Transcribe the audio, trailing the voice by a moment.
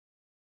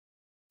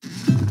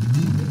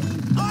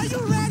Are you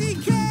ready,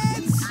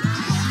 kids?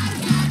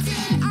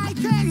 I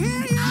can't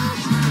hear you.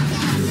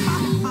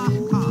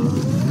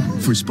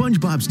 For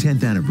SpongeBob's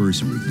 10th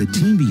anniversary, the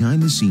team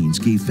behind the scenes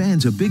gave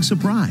fans a big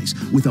surprise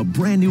with a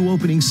brand new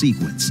opening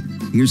sequence.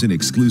 Here's an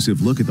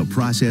exclusive look at the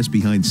process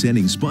behind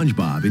sending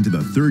SpongeBob into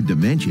the third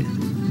dimension.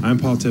 I'm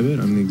Paul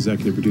Tibbett. I'm the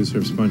executive producer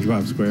of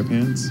SpongeBob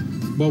SquarePants.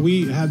 Well,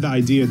 we had the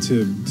idea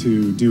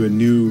to do a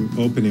new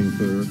opening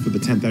for the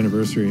 10th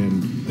anniversary,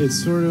 and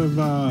it's sort of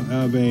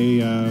a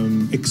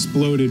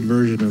exploded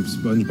version of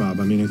SpongeBob.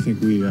 I mean, I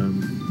think we were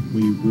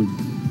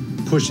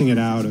pushing it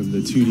out of the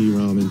 2D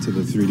realm into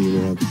the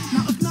 3D world.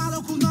 Now, if not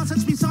local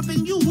nonsense means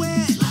something you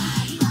win,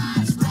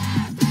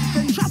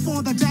 then jump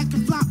on the deck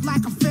and flop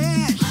like a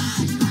fish.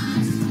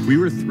 We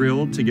were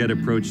thrilled to get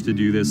approached to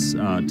do this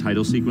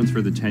title sequence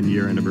for the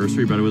 10-year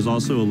anniversary, but it was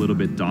also a little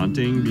bit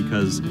daunting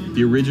because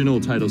the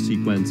original title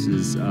sequence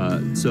is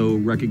so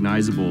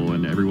recognizable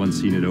and everyone's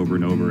seen it over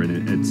and over,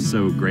 and it's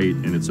so great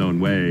in its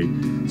own way.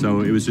 So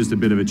it was just a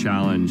bit of a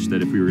challenge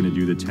that if we were going to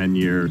do the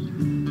 10-year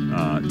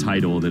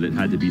title, that it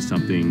had to be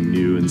something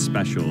new and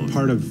special.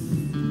 Part of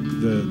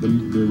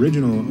the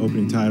original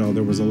opening title,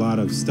 there was a lot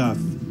of stuff.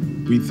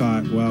 We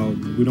thought, well,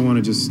 we don't want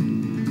to just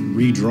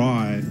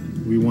redraw it.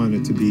 We want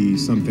it to be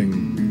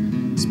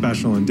something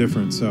special and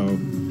different, so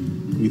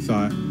we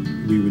thought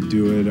we would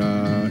do it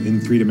in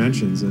 3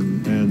 dimensions,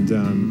 and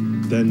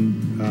then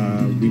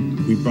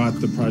we brought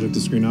the project to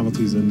Screen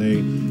Novelties, and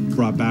they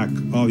brought back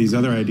all these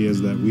other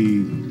ideas that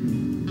we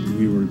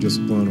were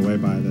just blown away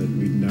by, that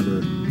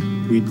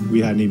we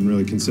hadn't even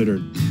really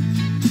considered.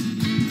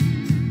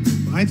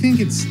 I think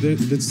it's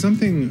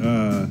something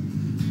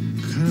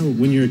kind of,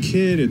 when you're a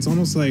kid, it's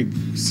almost like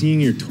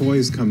seeing your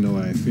toys come to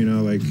life, you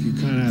know, like you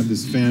kind of have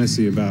this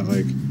fantasy about,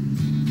 like,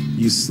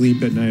 you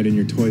sleep at night and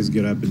your toys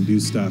get up and do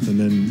stuff, and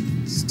then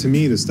to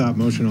me the stop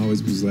motion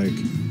always was like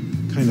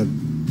kind of,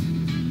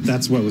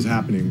 that's what was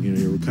happening, you know,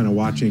 you were kind of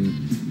watching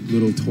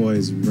little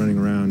toys running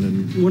around.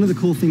 And one of the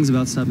cool things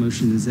about stop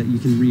motion is that you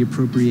can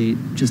reappropriate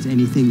just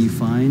anything you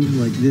find.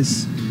 Like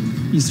this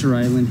Easter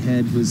Island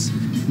head was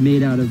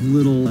made out of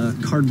little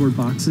cardboard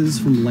boxes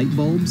from light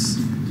bulbs.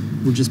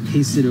 Were just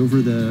pasted over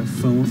the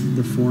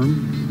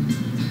form.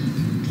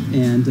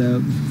 And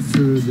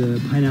for the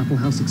Pineapple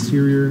House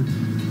exterior,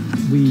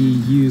 we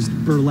used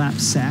burlap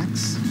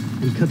sacks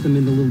and cut them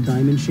into little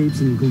diamond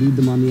shapes and glued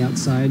them on the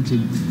outside to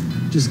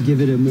just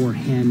give it a more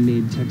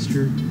handmade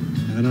texture.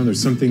 I know there's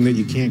something that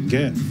you can't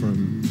get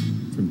from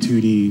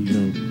 2D, you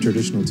know,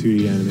 traditional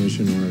 2D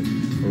animation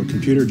or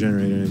computer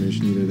generated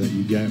animation either, that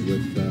you get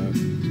with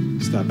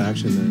stop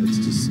action, that it's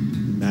just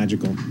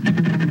magical.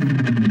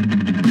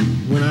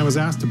 When I was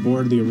asked to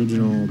board the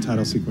original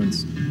title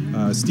sequence,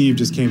 Steve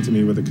just came to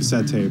me with a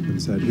cassette tape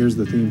and said, here's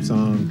the theme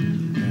song,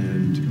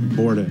 and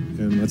board it,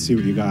 and let's see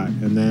what you got.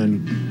 And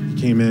then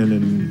he came in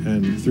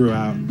and threw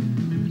out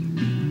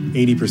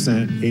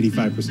 80%,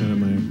 85% of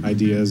my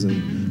ideas,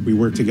 and we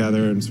worked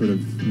together and sort of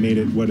made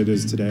it what it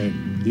is today.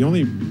 The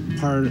only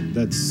part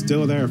that's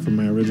still there from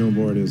my original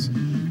board is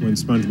when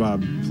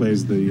SpongeBob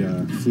plays the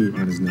flute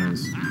on his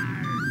nose.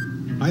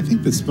 I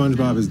think that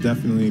SpongeBob has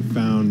definitely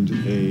found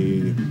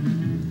a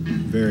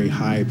very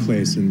high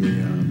place in the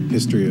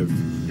history of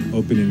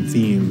opening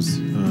themes.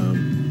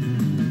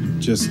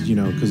 Just, you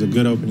know, because a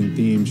good opening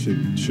theme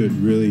should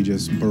really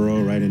just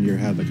burrow right into your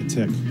head like a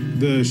tick.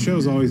 The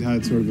show's always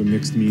had sort of a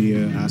mixed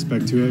media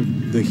aspect to it.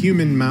 The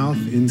human mouth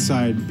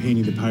inside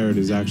Painty the Pirate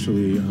is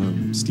actually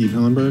Steve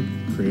Hillenburg,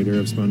 creator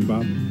of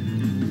SpongeBob.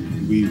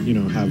 We, you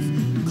know, have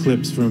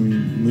clips from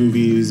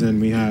movies,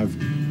 and we have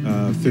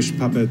fish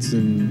puppets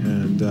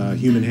and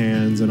human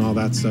hands and all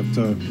that stuff.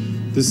 So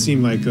this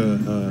seemed like a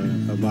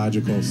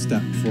logical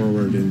step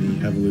forward in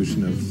the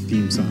evolution of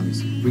theme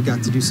songs. We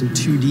got to do some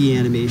 2D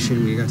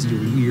animation. We got to do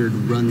a weird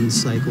run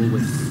cycle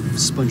with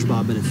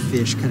SpongeBob and a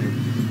fish kind of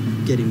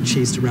getting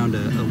chased around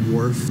a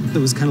wharf. It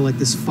was kind of like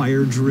this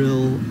fire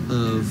drill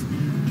of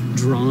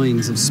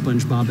drawings of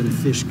SpongeBob and a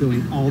fish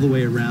going all the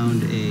way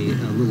around a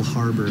little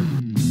harbor.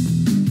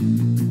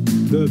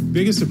 The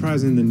biggest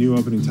surprise in the new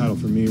opening title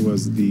for me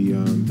was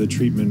the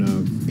treatment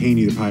of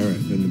Painty the Pirate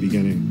in the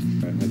beginning.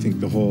 I think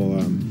the whole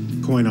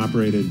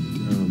coin-operated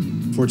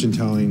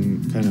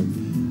fortune-telling kind of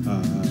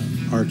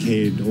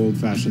arcade,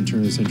 old-fashioned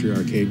turn-of-the-century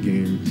arcade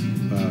game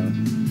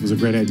was a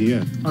great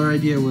idea. Our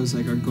idea was,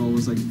 like, our goal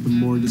was, like, the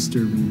more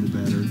disturbing the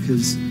better,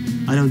 because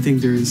I don't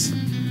think there's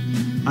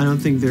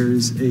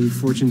a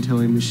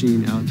fortune-telling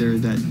machine out there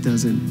that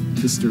doesn't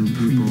disturb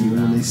people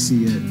when they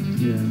see it.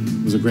 Yeah.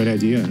 It was a great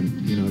idea, and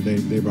you know,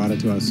 they brought it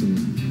to us,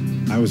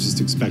 and I was just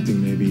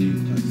expecting maybe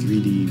a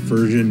 3D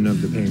version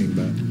of the painting,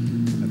 but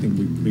I think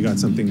we got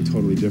something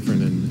totally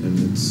different, and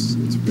it's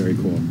very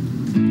cool.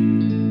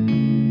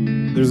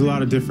 There's a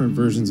lot of different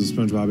versions of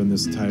SpongeBob in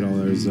this title.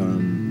 There's a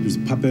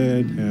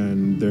puppet,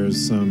 and there's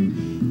some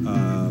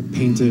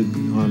painted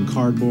on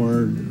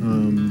cardboard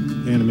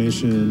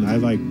animation. I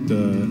like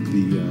the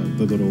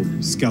little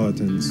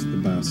skeletons the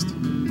best.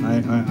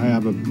 I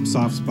have a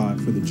soft spot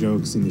for the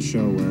jokes in the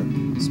show where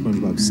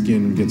SpongeBob's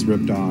skin gets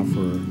ripped off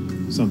or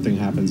something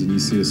happens and you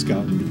see a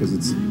skeleton, because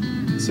it's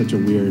such a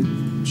weird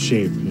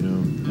shape, you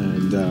know.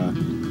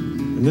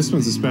 And this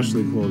one's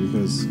especially cool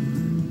because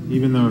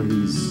even though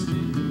he's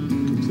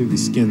completely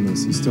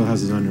skinless, he still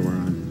has his underwear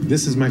on.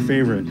 This is my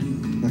favorite.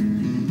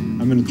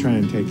 I'm gonna try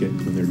and take it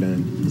when they're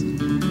done.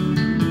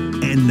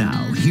 And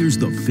now, here's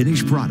the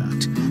finished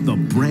product, the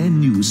brand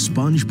new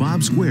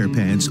SpongeBob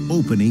SquarePants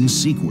opening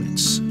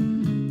sequence.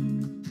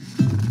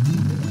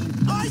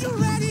 Are you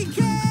ready,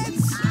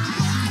 kids?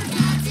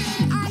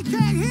 I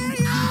can't hear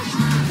you.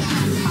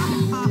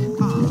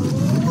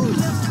 Who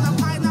lives in a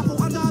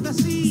pineapple under the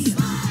sea?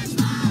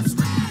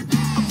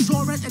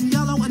 Absorbent and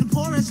yellow and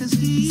porous as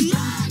he.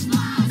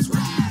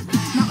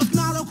 Now, if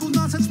nautical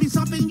nonsense be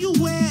something you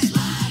wish,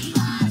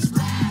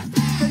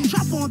 then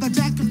jump on the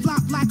deck and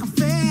flop like a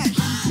fish.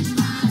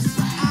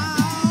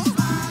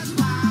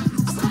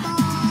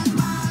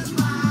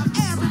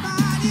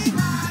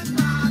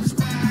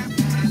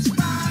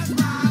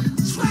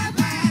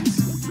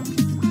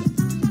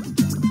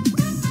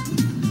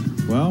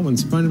 Well, when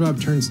SpongeBob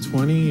turns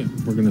 20,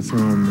 we're going to throw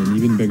him an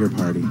even bigger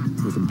party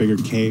with a bigger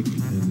cake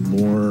and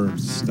more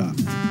stuff.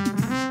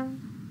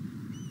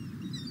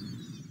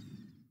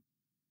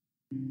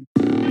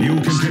 You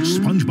can catch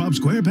SpongeBob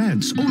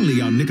SquarePants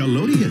only on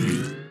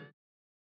Nickelodeon.